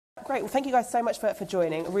Great. Well, thank you guys so much for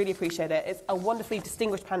joining. I really appreciate it. It's a wonderfully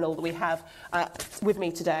distinguished panel that we have with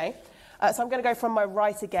me today. So I'm going to go from my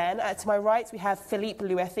right again. To my right, we have Philippe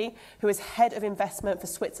Luethy, who is Head of Investment for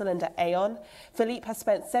Switzerland at Aon. Philippe has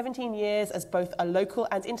spent 17 years as both a local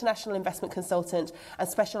and international investment consultant and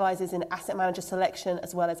specialises in asset manager selection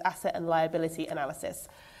as well as asset and liability analysis.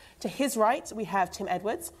 To his right, we have Tim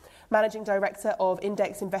Edwards, Managing Director of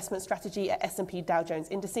Index Investment Strategy at S&P Dow Jones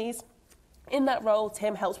Indices. In that role,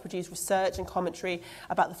 Tim helps produce research and commentary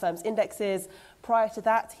about the firm's indexes. Prior to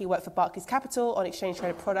that, he worked for Barclays Capital on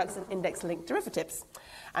exchange-traded products and index-linked derivatives.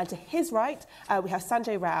 And to his right, we have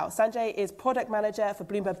Sanjay Rao. Sanjay is Product Manager for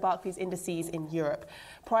Bloomberg Barclays Indices in Europe.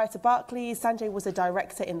 Prior to Barclays, Sanjay was a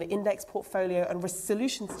Director in the Index Portfolio and Risk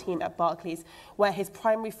Solutions team at Barclays, where his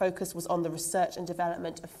primary focus was on the research and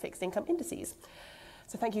development of fixed-income indices.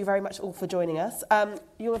 So thank you very much all for joining us.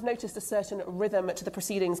 You'll have noticed a certain rhythm to the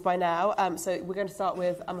proceedings by now. So we're going to start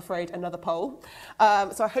with, I'm afraid, another poll.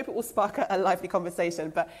 So I hope it will spark a lively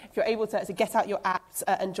conversation. But if you're able to get out your apps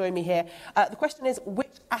and join me here. The question is,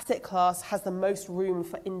 which asset class has the most room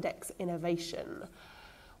for index innovation?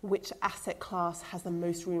 Which asset class has the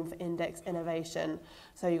most room for index innovation?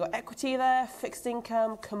 So you've got equity there, fixed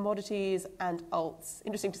income, commodities, and alts.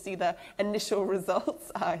 Interesting to see the initial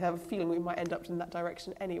results. I have a feeling we might end up in that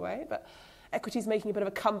direction anyway, but equity's making a bit of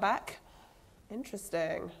a comeback.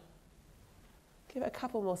 Interesting. Give it a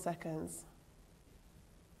couple more seconds.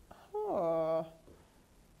 Oh.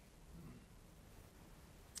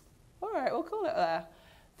 All right, we'll call it there.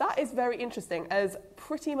 That is very interesting, as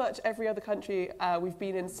pretty much every other country we've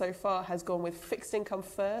been in so far has gone with fixed income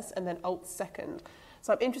first and then alt second.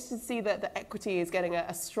 So I'm interested to see that the equity is getting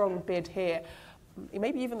a strong bid here,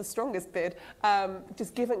 maybe even the strongest bid,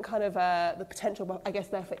 just given kind of the potential, I guess,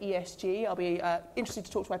 there for ESG. I'll be interested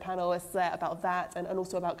to talk to my panelists there about that and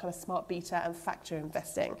also about kind of smart beta and factor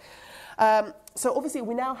investing. So obviously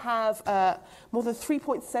we now have more than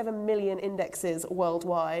 3.7 million indexes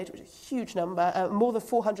worldwide, which is a huge number. More than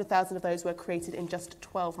 400,000 of those were created in just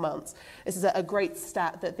 12 months. This is a great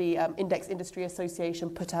stat that the Index Industry Association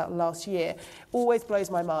put out last year. Always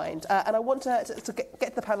blows my mind. And I want to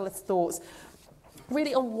get the panelists' thoughts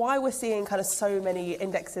really on why we're seeing kind of so many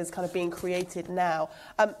indexes kind of being created now.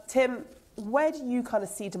 Tim, where do you kind of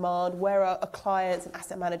see demand? Where are clients and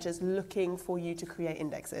asset managers looking for you to create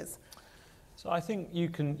indexes? So I think you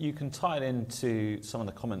can tie it into some of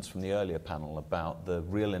the comments from the earlier panel about the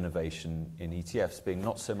real innovation in ETFs being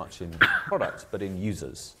not so much in products but in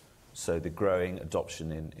users. So the growing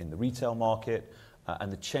adoption in the retail market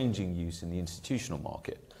and the changing use in the institutional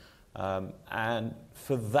market. And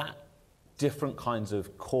for that different kinds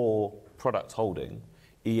of core product holding,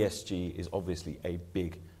 ESG is obviously a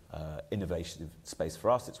big innovative space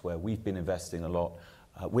for us. It's where we've been investing a lot.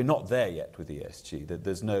 We're not there yet with ESG.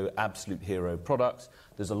 There's no absolute hero product.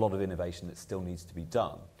 There's a lot of innovation that still needs to be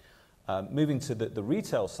done. Moving to the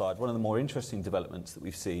retail side, one of the more interesting developments that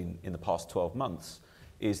we've seen in the past 12 months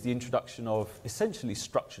is the introduction of essentially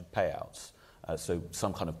structured payouts. So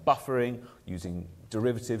some kind of buffering, using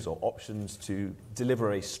derivatives or options to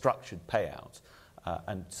deliver a structured payout.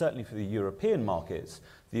 And certainly for the European markets,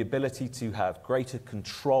 the ability to have greater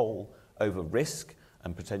control over risk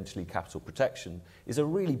and potentially capital protection is a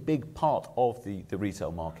really big part of the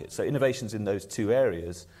retail market. So innovations in those two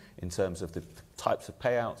areas, in terms of the types of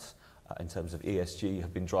payouts, in terms of ESG,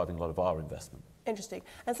 have been driving a lot of our investment. Interesting.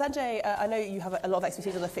 And Sanjay, I know you have a lot of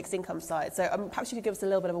expertise on the fixed income side, so perhaps you could give us a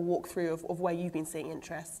little bit of a walkthrough of where you've been seeing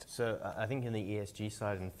interest. So I think in the ESG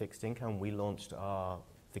side and fixed income, we launched our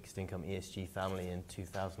fixed income ESG family in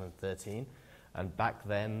 2013. And back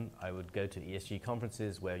then, I would go to ESG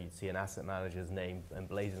conferences where you'd see an asset manager's name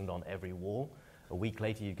emblazoned on every wall. A week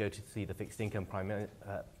later, you'd go to see the fixed income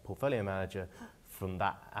portfolio manager from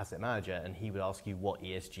that asset manager, and he would ask you what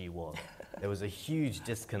ESG was. There was a huge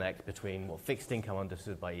disconnect between what fixed income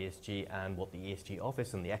understood by ESG and what the ESG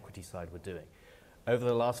office and the equity side were doing. Over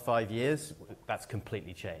the last 5 years, that's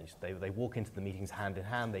completely changed. They walk into the meetings hand in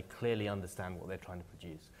hand. They clearly understand what they're trying to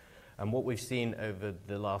produce. And what we've seen over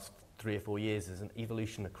the last 3 or 4 years is an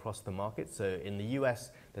evolution across the market. So in the US,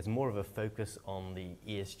 there's more of a focus on the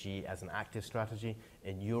ESG as an active strategy.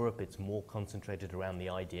 In Europe, it's more concentrated around the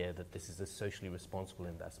idea that this is a socially responsible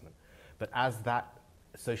investment. But as that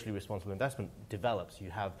socially responsible investment develops, you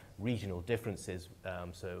have regional differences.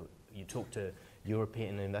 So you talk to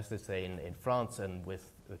European investors, say in France, and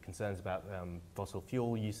with concerns about fossil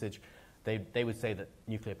fuel usage, they would say that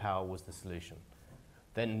nuclear power was the solution.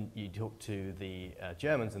 Then you talk to the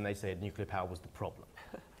Germans and they say nuclear power was the problem.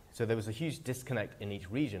 So there was a huge disconnect in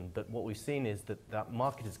each region, but what we've seen is that that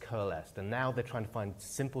market has coalesced, and now they're trying to find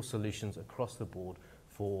simple solutions across the board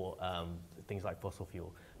for things like fossil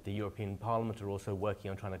fuel. The European Parliament are also working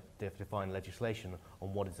on trying to define legislation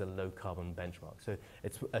on what is a low-carbon benchmark. So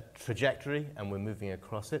it's a trajectory, and we're moving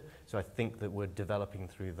across it. So I think that we're developing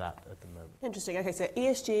through that at the moment. Interesting. Okay, so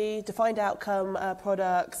ESG, defined outcome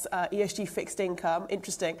products, ESG fixed income.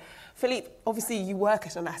 Interesting. Philippe, obviously you work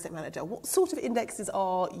at an asset manager. What sort of indexes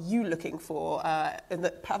are you looking for and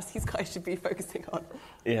that perhaps these guys should be focusing on?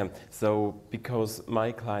 Yeah, so because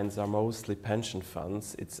my clients are mostly pension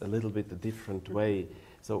funds, it's a little bit a different way.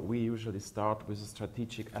 So we usually start with a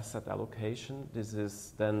strategic asset allocation. This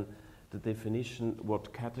is then the definition,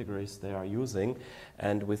 what categories they are using.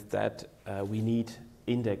 And with that, we need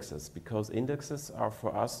indexes, because indexes are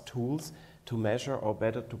for us tools to measure, or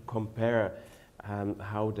better to compare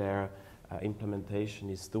how their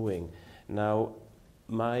implementation is doing. Now,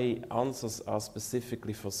 my answers are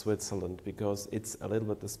specifically for Switzerland, because it's a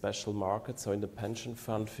little bit a special market. So in the pension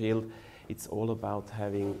fund field, it's all about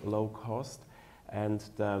having low cost. And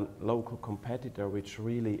the local competitor, which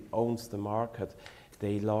really owns the market,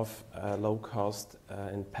 they love low cost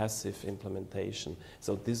and passive implementation.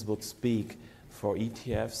 So this would speak for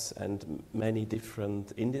ETFs and many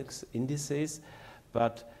different indices.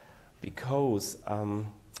 But because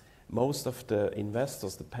most of the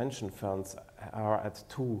investors, the pension funds, are at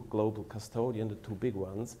two global custodians, the two big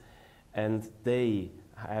ones, and they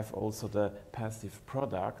have also the passive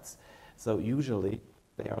products. So usually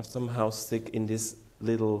they are somehow stuck in this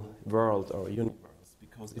little world or universe,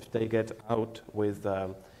 because if they get out with,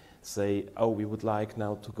 say, oh, we would like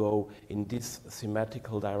now to go in this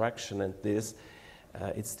thematical direction and this,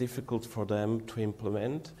 it's difficult for them to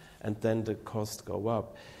implement, and then the costs go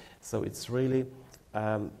up. So it's really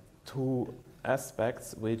two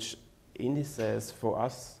aspects which indices for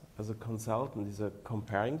us as a consultant is a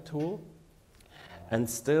comparing tool. And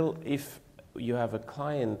still, if you have a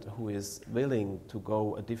client who is willing to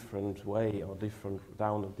go a different way or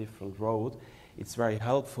down a different road, it's very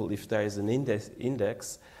helpful if there is an index in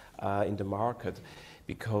the market,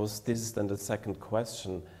 because this is then the second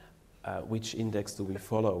question, which index do we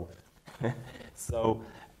follow? So,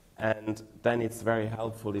 and then it's very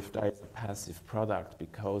helpful if there is a passive product,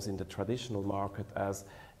 because in the traditional market, as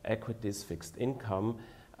equities, fixed income,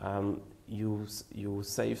 you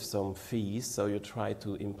save some fees, so you try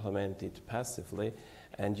to implement it passively,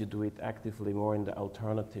 and you do it actively more in the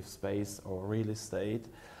alternative space or real estate.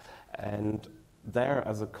 And there,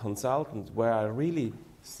 as a consultant, where I really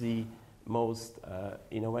see most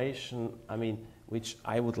innovation, I mean, which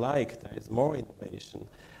I would like, there is more innovation.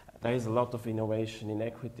 There is a lot of innovation in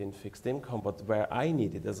equity and fixed income, but where I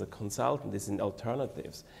need it as a consultant is in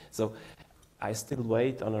alternatives. So I still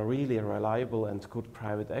wait on a really reliable and good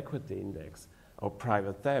private equity index, or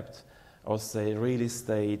private debt, or say real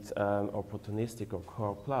estate, opportunistic or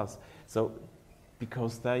core plus. So,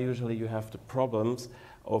 because there usually you have the problems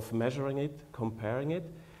of measuring it, comparing it,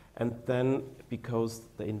 and then because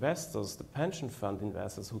the investors, the pension fund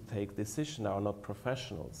investors who take decisions are not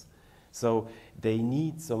professionals. So they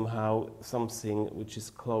need somehow something which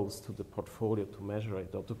is close to the portfolio to measure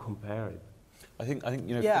it or to compare it. I think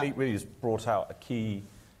Philippe really has brought out a key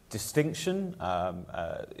distinction,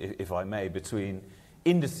 if I may, between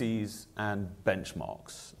indices and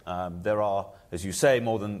benchmarks. There are, as you say,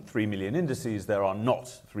 more than 3 million indices. There are not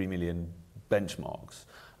 3 million benchmarks.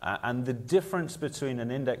 And the difference between an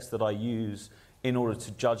index that I use in order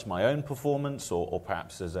to judge my own performance, or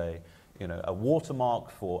perhaps as a watermark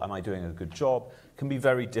for am I doing a good job, can be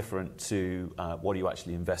very different to what you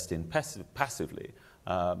actually invest in passively.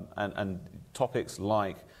 And topics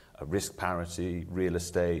like risk parity, real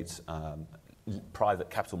estate, private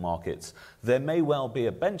capital markets, there may well be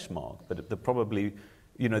a benchmark, but probably,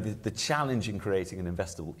 the challenge in creating an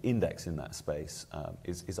investable index in that space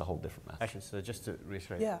is a whole different matter. Actually, so just to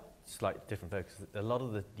reiterate, slight different focus. A lot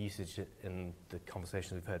of the usage in the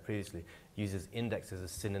conversations we've heard previously uses index as a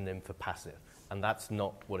synonym for passive, and that's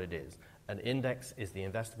not what it is. An index is the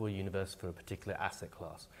investable universe for a particular asset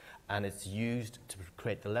class, and it's used to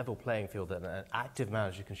create the level playing field that an active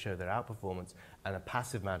manager can show their outperformance and a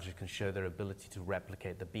passive manager can show their ability to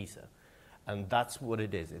replicate the beta. And that's what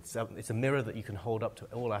it is. It's a mirror that you can hold up to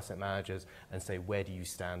all asset managers and say, where do you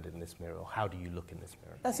stand in this mirror, or how do you look in this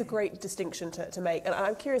mirror? That's a great distinction to make. And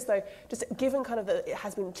I'm curious, though, just given kind of that it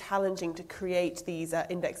has been challenging to create these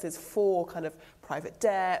indexes for kind of private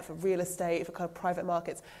debt, for real estate, for kind of private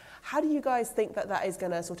markets, how do you guys think that is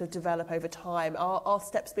going to sort of develop over time? Are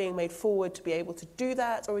steps being made forward to be able to do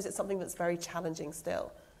that, or is it something that's very challenging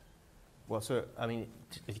still? Well, so, I mean,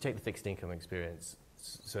 if you take the fixed income experience,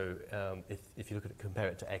 so if you look at it, compare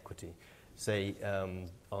it to equity, say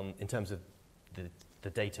in terms of the the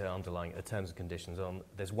data underlying the terms and conditions on.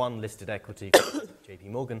 There's one listed equity, JP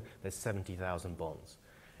Morgan, there's 70,000 bonds.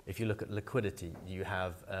 If you look at liquidity, you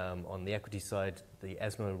have on the equity side, the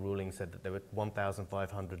ESMA ruling said that there were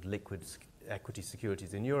 1,500 liquid equity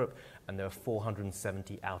securities in Europe, and there are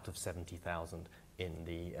 470 out of 70,000 in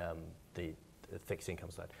the fixed income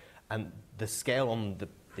side. And the scale on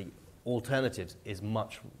the alternatives is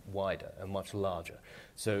much wider and much larger.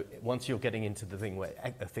 So once you're getting into the thing where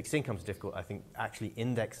fixed income is difficult, I think actually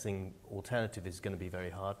indexing alternative is going to be very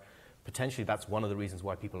hard. Potentially that's one of the reasons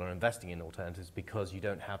why people are investing in alternatives, because you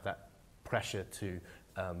don't have that pressure to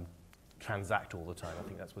transact all the time. I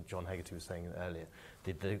think that's what John Hegarty was saying earlier.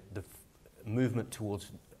 The movement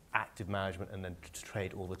towards active management and then to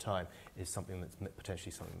trade all the time is something that's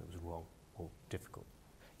potentially something that was wrong or difficult.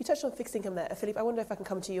 You touched on fixed income there. Philippe, I wonder if I can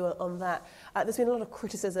come to you on that. There's been a lot of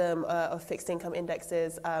criticism of fixed income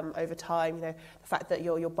indexes over time. You know, the fact that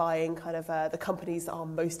you're buying kind of the companies that are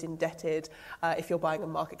most indebted if you're buying a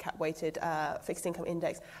market cap weighted fixed income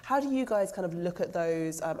index. How do you guys kind of look at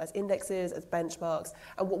those as indexes, as benchmarks,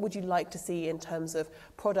 and what would you like to see in terms of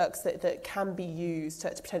products that can be used to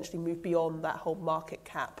potentially move beyond that whole market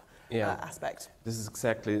cap aspect? This is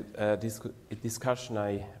exactly a discussion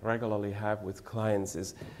I regularly have with clients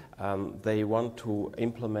is they want to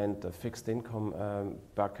implement a fixed income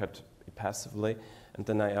bucket passively, and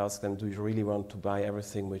then I ask them, do you really want to buy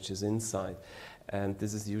everything which is inside? And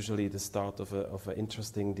this is usually the start of an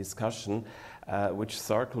interesting discussion which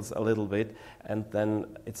circles a little bit, and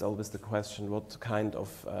then it's always the question, what kind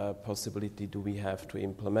of possibility do we have to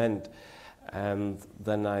implement? And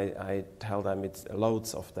then I tell them it's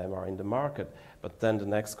loads of them are in the market. But then the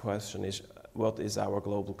next question is, what is our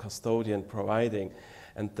global custodian providing?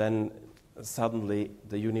 And then suddenly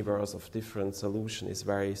the universe of different solutions is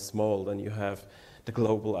very small. Then you have the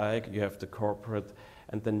global ag, you have the corporate,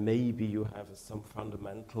 and then maybe you have some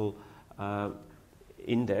fundamental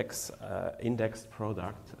indexed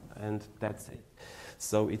product, and that's it.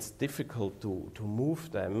 So it's difficult to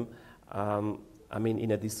move them. I mean,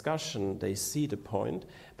 in a discussion, they see the point,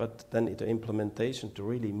 but then in the implementation, to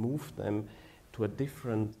really move them to a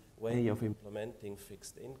different way of implementing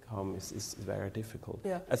fixed income is very difficult.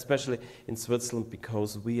 Yeah. Especially in Switzerland,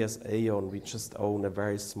 because we as Aon, we just own a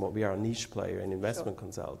very small, we are a niche player in investment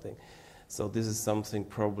consulting. So this is something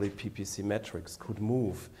probably PPC Metrics could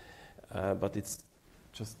move, but it's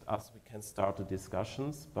just us, we can start the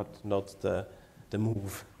discussions, but not the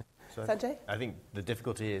move. So Sanjay? I think the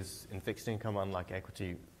difficulty is in fixed income, unlike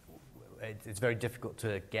equity, it's very difficult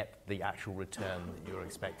to get the actual return that you're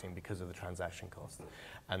expecting because of the transaction cost.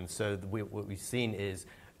 And so what we've seen is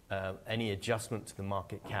any adjustment to the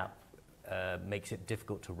market cap makes it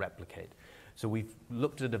difficult to replicate. So we've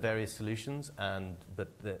looked at the various solutions, but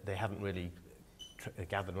they haven't really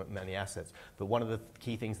gathered many assets. But one of the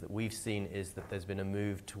key things that we've seen is that there's been a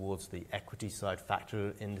move towards the equity side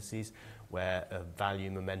factor indices, where a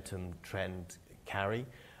value momentum trend carry.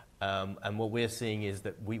 And what we're seeing is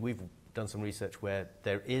that we've done some research where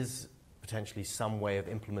there is potentially some way of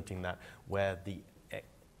implementing that, where the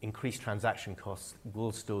increased transaction costs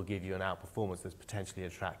will still give you an outperformance that's potentially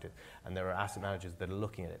attractive. And there are asset managers that are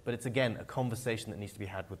looking at it. But it's, again, a conversation that needs to be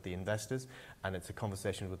had with the investors, and it's a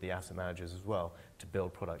conversation with the asset managers as well to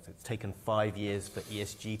build products. It's taken 5 years for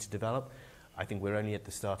ESG to develop. I think we're only at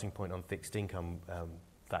the starting point on fixed income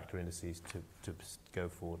factor indices to go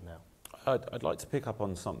forward now. I'd like to pick up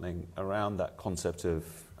on something around that concept of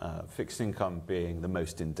fixed income being the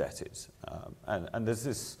most indebted. And there's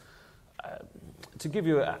this, to give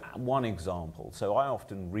you one example, so I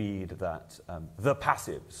often read that the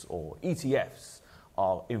passives or ETFs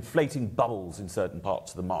are inflating bubbles in certain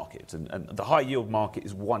parts of the market, and the high yield market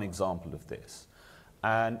is one example of this.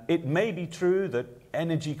 And it may be true that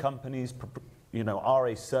energy companies are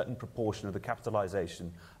a certain proportion of the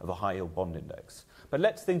capitalization of a high yield bond index. But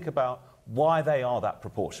let's think about why they are that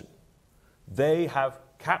proportion. They have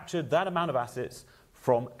captured that amount of assets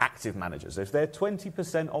from active managers. If they're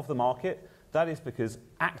 20% of the market, that is because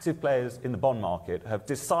active players in the bond market have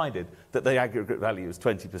decided that the aggregate value is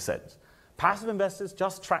 20%. Passive investors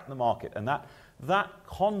just track the market, and that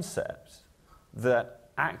concept that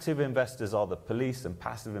active investors are the police and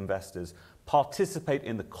passive investors participate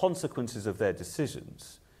in the consequences of their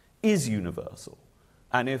decisions is universal.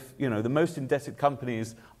 And if the most indebted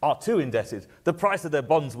companies are too indebted, the price of their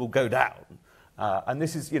bonds will go down. And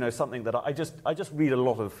this is something that I just read a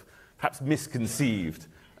lot of perhaps misconceived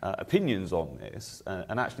opinions on this,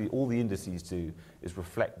 and actually all the indices do is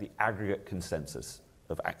reflect the aggregate consensus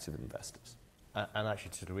of active investors. And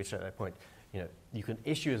actually, to reiterate that point, you can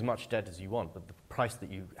issue as much debt as you want, but the price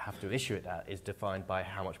that you have to issue it at is defined by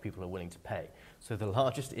how much people are willing to pay. So the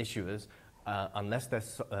largest issuers, unless their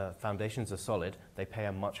foundations are solid, they pay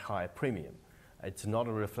a much higher premium. It's not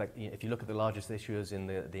a if you look at the largest issuers in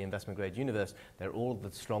the investment grade universe, they're all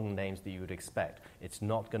the strong names that you would expect. It's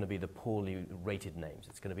not going to be the poorly rated names.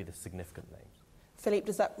 It's going to be the significant names. Philippe,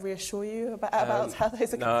 does that reassure you about how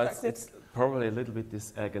those are constructed? No, it's probably a little bit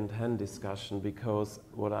this egg and hen discussion, because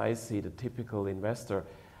what I see, the typical investor,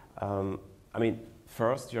 I mean,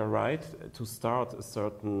 first you're right to start a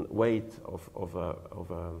certain weight of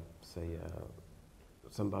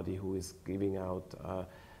somebody who is giving out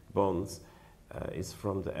bonds is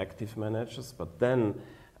from the active managers, but then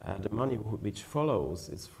the money which follows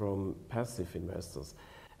is from passive investors.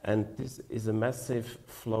 And this is a massive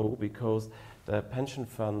flow, because the pension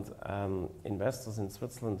fund investors in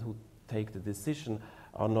Switzerland who take the decision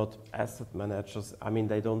are not asset managers. I mean,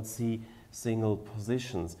 they don't see single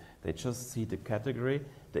positions. They just see the category,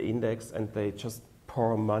 the index, and they just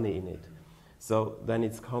pour money in it. So then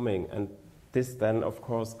it's coming, and this then, of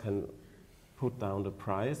course, can put down the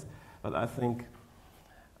price. But I think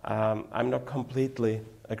I'm not completely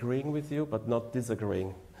agreeing with you, but not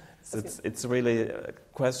disagreeing. So it's really a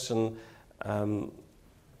question.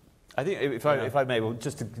 I think, if I may, well,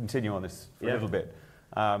 just to continue on this for a little bit.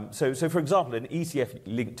 So for example, an ETF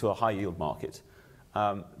linked to a high yield market,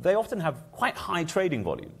 they often have quite high trading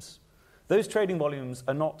volumes. Those trading volumes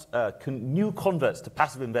are not new converts to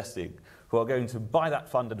passive investing who are going to buy that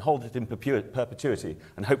fund and hold it in perpetuity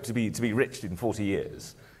and hope to be rich in 40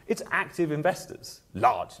 years. It's active investors,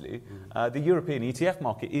 largely. The European ETF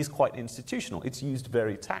market is quite institutional. It's used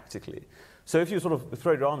very tactically. So if you sort of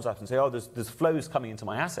throw your arms up and say, oh, there's flows coming into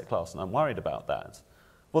my asset class and I'm worried about that,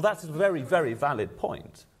 well, that's a very, very valid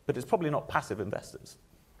point, but it's probably not passive investors.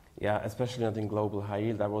 Yeah, especially not in global high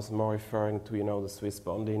yield. I was more referring to, the Swiss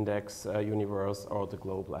bond index universe or the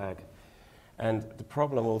global ag. And the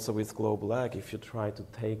problem also with global ag, if you try to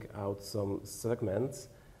take out some segments,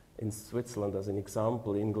 in Switzerland, as an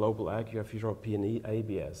example, in global ag, you have European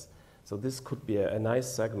ABS. So this could be a nice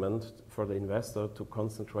segment for the investor to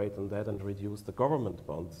concentrate on that and reduce the government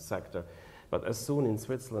bond sector. But as soon in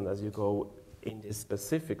Switzerland as you go in this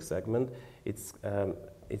specific segment, it's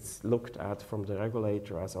looked at from the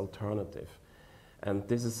regulator as alternative. And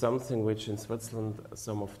this is something which in Switzerland,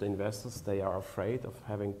 some of the investors, they are afraid of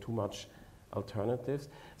having too much alternatives.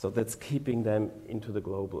 So that's keeping them into the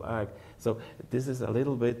global ag. So this is a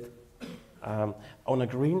little bit on a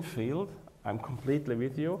green field. I'm completely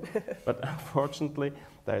with you, but unfortunately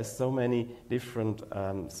there are so many different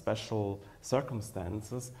special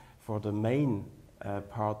circumstances for the main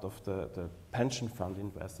part of the pension fund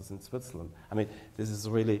investors in Switzerland. I mean, this is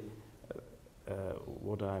really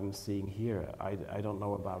what I'm seeing here. I don't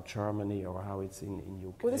know about Germany or how it's in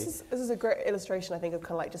UK. Well, this is a great illustration, I think, of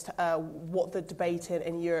kind of like just what the debate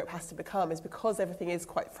in Europe has to become, is because everything is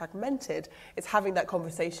quite fragmented, it's having that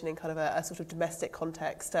conversation in kind of a sort of domestic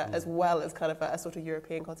context as well as kind of a sort of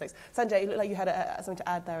European context. Sanjay, you look like you had something to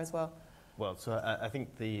add there as well. Well, so I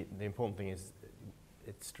think the important thing is,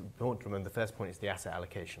 it's important to remember the first point is the asset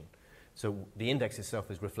allocation. So the index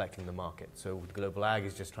itself is reflecting the market. So the global ag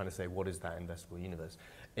is just trying to say, what is that investable universe?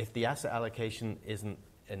 If the asset allocation isn't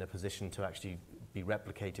in a position to actually be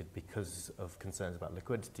replicated because of concerns about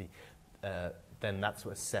liquidity, then that's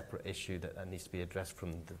a separate issue that needs to be addressed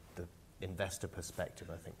from the investor perspective,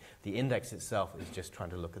 I think. The index itself is just trying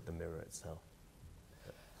to look at the mirror itself.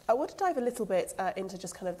 I want to dive a little bit into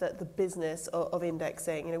just kind of the business of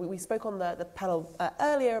indexing. We spoke on the panel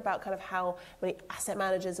earlier about kind of how many asset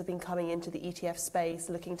managers have been coming into the ETF space,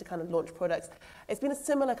 looking to kind of launch products. It's been a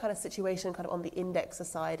similar kind of situation kind of on the indexer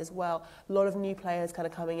side as well. A lot of new players kind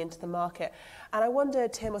of coming into the market. And I wonder,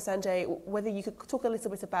 Tim or Sanjay, whether you could talk a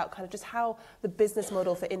little bit about kind of just how the business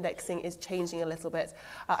model for indexing is changing a little bit.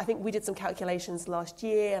 I think we did some calculations last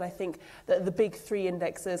year, and I think that the big three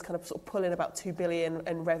indexers kind of sort of pull in about 2 billion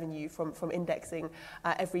in revenue from indexing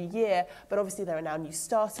every year. But obviously there are now new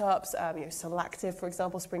startups, Selective, for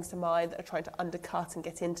example, springs to mind, that are trying to undercut and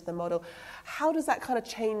get into the model. How does that kind of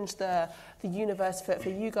change the universe for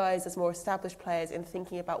you guys as more established players in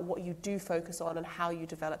thinking about what you do focus on and how you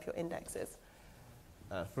develop your indexes?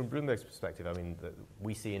 From Bloomberg's perspective, I mean,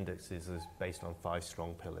 we see indexes as based on 5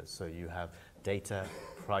 strong pillars. So you have data,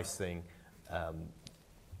 pricing,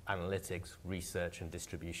 analytics, research, and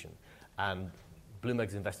distribution. And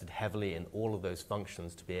Bloomberg's invested heavily in all of those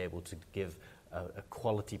functions to be able to give a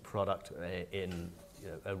quality product in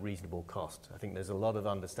a reasonable cost. I think there's a lot of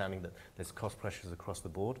understanding that there's cost pressures across the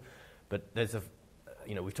board, but there's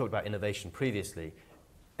we've talked about innovation previously.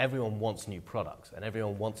 everyone wants new products and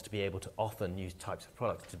everyone wants to be able to offer new types of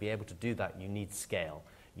products. To be able to do that, you need scale.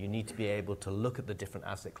 You need to be able to look at the different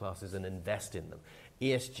asset classes and invest in them.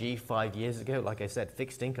 ESG 5 years ago, like I said,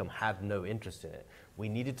 fixed income had no interest in it. We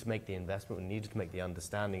needed to make the investment, we needed to make the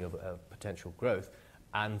understanding of potential growth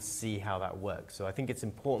and see how that works. So I think it's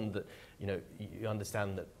important that you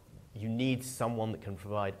understand that you need someone that can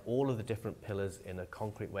provide all of the different pillars in a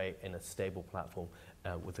concrete way, in a stable platform,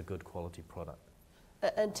 with a good quality product.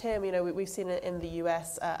 And Tim, we've seen in the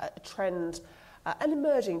US a trend, an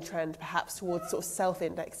emerging trend perhaps towards sort of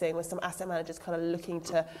self-indexing, with some asset managers kind of looking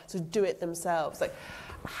to sort of do it themselves. Like,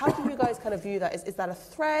 how do you guys kind of view that? Is that a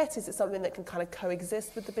threat? Is it something that can kind of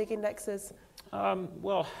coexist with the big indexes?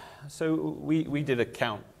 Well, so we did a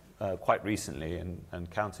count quite recently and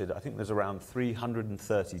counted, I think there's around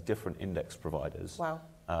 330 different index providers. Wow.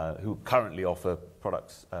 Who currently offer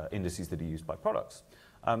products, indices that are used by products.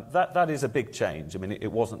 That is a big change. I mean,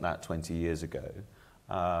 it wasn't that 20 years ago.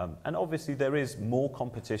 And obviously there is more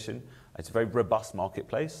competition. It's a very robust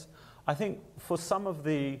marketplace. I think for some of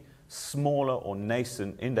the smaller or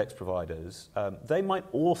nascent index providers, they might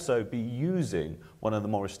also be using one of the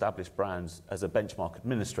more established brands as a benchmark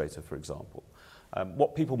administrator, for example.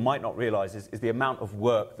 What people might not realize is the amount of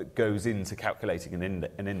work that goes into calculating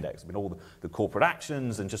an index. I mean, all the corporate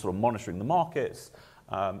actions and just sort of monitoring the markets,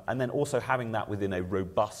 and then also having that within a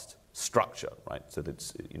robust structure, right? So that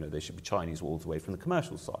they should be Chinese all the way from the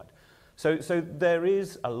commercial side. So there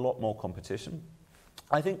is a lot more competition.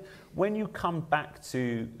 I think when you come back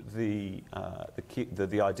to the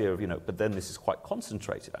idea of, but then this is quite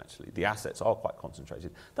concentrated actually, the assets are quite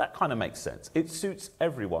concentrated, that kind of makes sense. It suits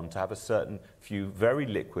everyone to have a certain few very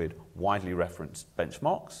liquid, widely referenced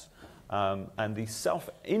benchmarks. And the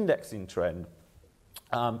self-indexing trend,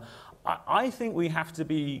 I think we have to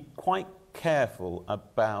be quite careful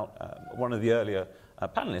about, one of the earlier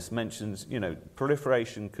panelists mentions,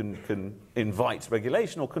 proliferation can invite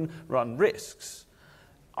regulation or can run risks.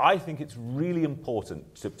 I think it's really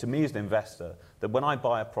important to me as an investor that when I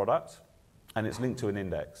buy a product and it's linked to an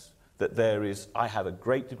index, that I have a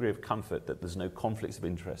great degree of comfort that there's no conflicts of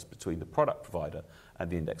interest between the product provider and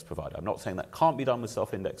the index provider. I'm not saying that can't be done with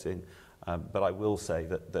self-indexing, but I will say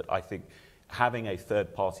that I think having a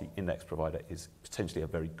third-party index provider is potentially a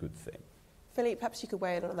very good thing. Philippe, perhaps you could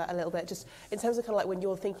weigh in on that a little bit, just in terms of kind of like when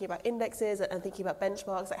you're thinking about indexes and thinking about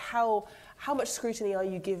benchmarks, like how much scrutiny are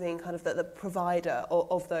you giving kind of the provider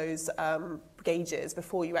of those gauges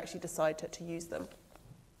before you actually decide to use them?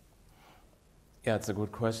 Yeah, it's a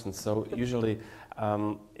good question. So usually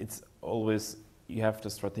it's always, you have the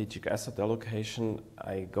strategic asset allocation.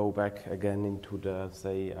 I go back again into the,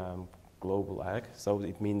 say, global ag. So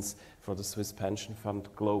it means for the Swiss pension fund,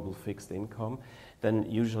 global fixed income. Then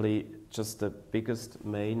usually just the biggest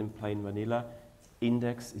main and plain vanilla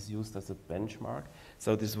index is used as a benchmark.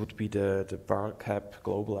 So this would be the Barclays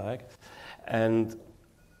global ag. And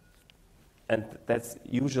that's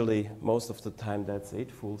usually, most of the time, that's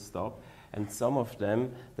it, full stop. And some of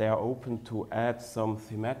them, they are open to add some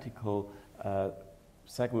thematical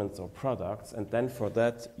segments or products. And then for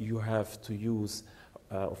that, you have to use,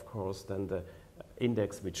 of course, then the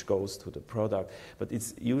index which goes to the product. But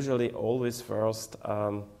it's usually always first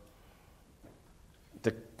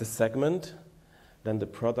the segment, then the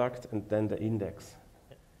product, and then the index.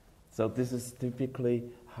 So this is typically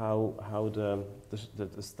how the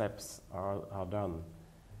steps are done.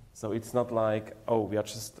 So it's not like, oh, we are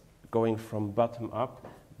just going from bottom up,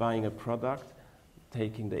 buying a product,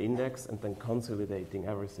 taking the index, and then consolidating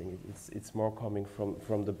everything. It's more coming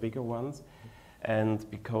from the bigger ones. And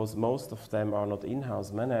because most of them are not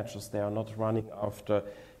in-house managers, they are not running after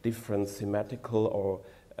different thematical or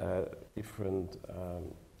different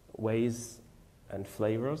ways and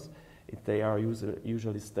flavors. They are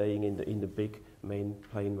usually staying in the big main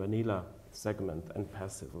plain vanilla segment and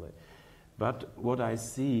passively. But what I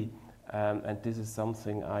see, and this is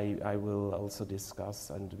something I will also discuss,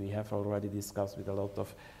 and we have already discussed with a lot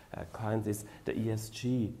of clients, is the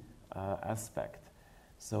ESG aspect.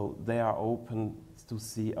 So they are open to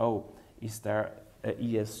see, oh, is there an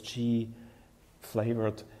ESG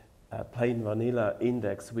flavored plain vanilla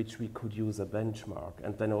index which we could use a benchmark,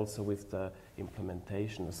 and then also with the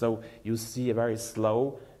implementation. So you see a very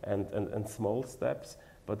slow and small steps,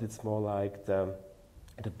 but it's more like the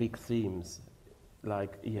big themes,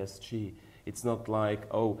 like ESG. It's not like,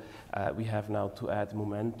 oh, we have now to add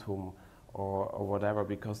momentum or whatever,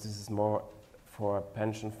 because this is more for a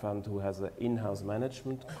pension fund who has an in-house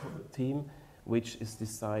management team, which is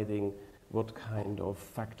deciding what kind of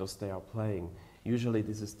factors they are playing. Usually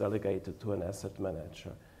this is delegated to an asset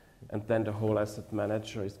manager. and then the whole asset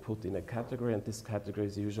manager is put in a category, and this category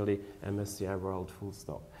is usually MSCI World full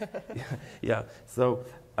stop. Yeah, so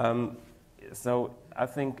I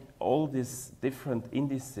think all these different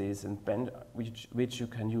indices and which you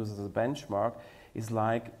can use as a benchmark is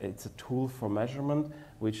like it's a tool for measurement,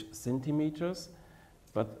 which centimeters,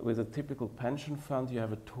 but with a typical pension fund, you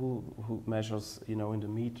have a tool who measures, in the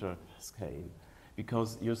meter scale,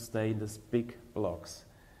 because you stay in these big blocks.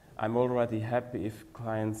 I'm already happy if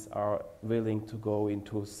clients are willing to go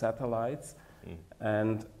into satellites,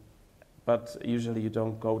 but usually you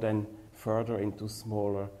don't go then further into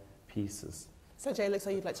smaller pieces. Sanjay, looks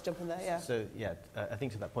like you'd like to jump in there, yeah. So, I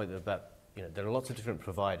think to that point about, there are lots of different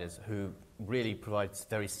providers who really provide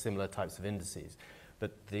very similar types of indices.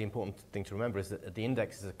 But the important thing to remember is that the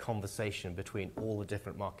index is a conversation between all the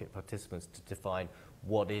different market participants to define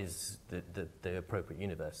what is the appropriate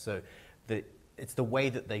universe. So it's the way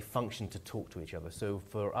that they function to talk to each other. So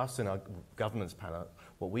for us in our governance panel,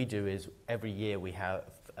 what we do is every year we have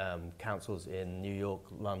councils in New York,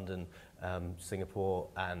 London, Singapore,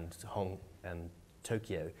 and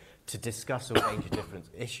Tokyo to discuss a range of different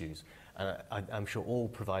issues. And I'm sure all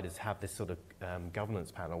providers have this sort of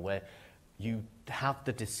governance panel where you have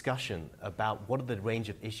the discussion about what are the range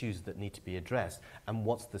of issues that need to be addressed and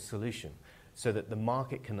what's the solution, so that the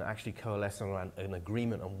market can actually coalesce around an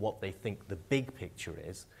agreement on what they think the big picture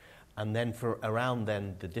is. And then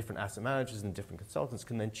the different asset managers and different consultants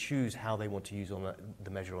can then choose how they want to use the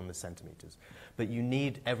measure on the centimeters. But you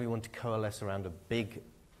need everyone to coalesce around a big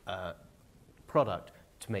product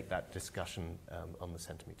to make that discussion on the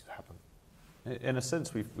centimeters happen. In a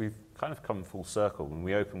sense, we've kind of come full circle. When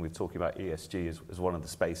we opened with talking about ESG as one of the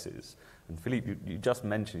spaces, and Philippe, you just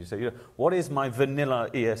mentioned, you said, what is my vanilla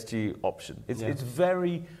ESG option? It's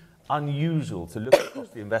very unusual to look across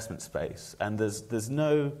the investment space, and there's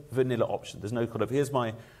no vanilla option. There's no kind of, here's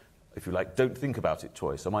my, if you like, don't think about it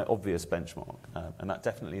choice, or my obvious benchmark. And that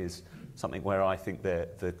definitely is something where I think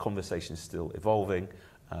the conversation is still evolving,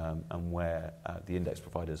 and where the index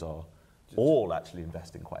providers are all actually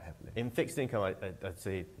investing quite heavily. In fixed income, I'd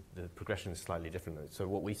say the progression is slightly different. So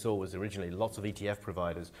what we saw was originally lots of ETF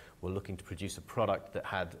providers were looking to produce a product that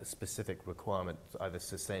had a specific requirement, either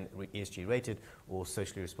ESG rated or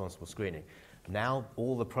socially responsible screening. Now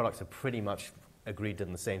all the products are pretty much agreed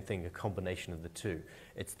on the same thing, a combination of the two.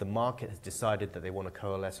 It's the market has decided that they want to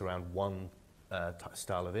coalesce around one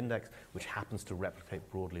style of index, which happens to replicate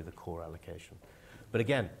broadly the core allocation. But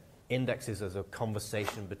again, indexes as a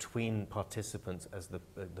conversation between participants as the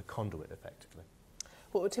conduit, effectively.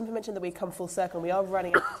 Well, Tim mentioned that we come full circle and we are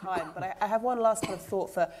running out of time, but I have one last kind of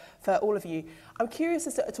thought for all of you. I'm curious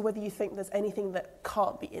as to whether you think there's anything that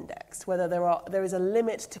can't be indexed, whether there is a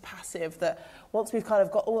limit to passive, that once we've kind of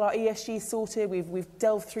got all our ESG sorted, we've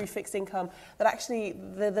delved through fixed income, that actually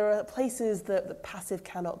there are places that passive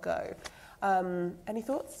cannot go. Any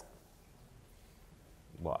thoughts?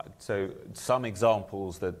 Well, so some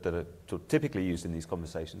examples that are typically used in these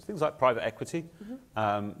conversations, things like private equity.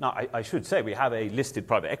 Now, I should say we have a listed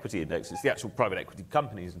private equity index. It's the actual private equity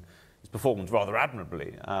companies, and it's performed rather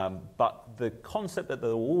admirably. But the concept that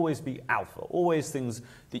there will always be alpha, always things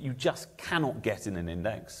that you just cannot get in an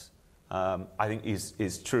index, I think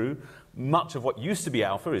is true. Much of what used to be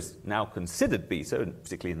alpha is now considered beta, and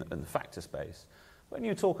particularly in the factor space. When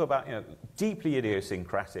you talk about deeply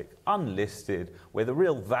idiosyncratic, unlisted, where the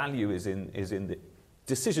real value is in the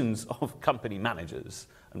decisions of company managers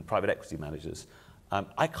and private equity managers,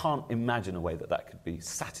 I can't imagine a way that could be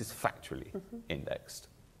satisfactorily indexed.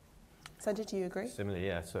 Sanjay, do you agree? Similarly,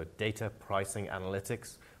 yeah. So data, pricing,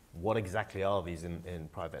 analytics, what exactly are these in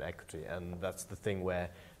private equity? And that's the thing where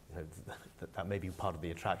that may be part of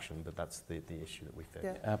the attraction, but that's the issue that we face.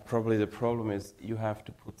 Yeah. Probably the problem is you have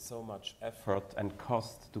to put so much effort and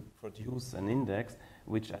cost to produce an index,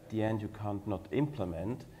 which at the end you can't not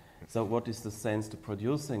implement. So what is the sense to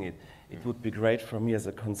producing it? It would be great for me as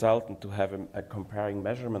a consultant to have a comparing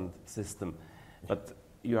measurement system, but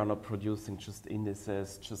you are not producing just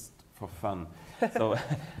indices just for fun, so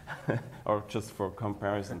or just for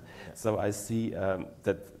comparison. So I see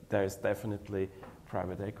that there is definitely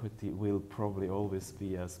private equity will probably always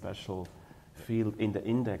be a special field in the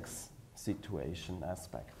index situation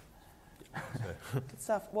aspect. Good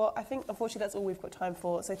stuff. Well, I think unfortunately that's all we've got time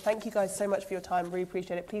for. So thank you guys so much for your time. Really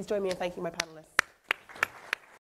appreciate it. Please join me in thanking my panelists.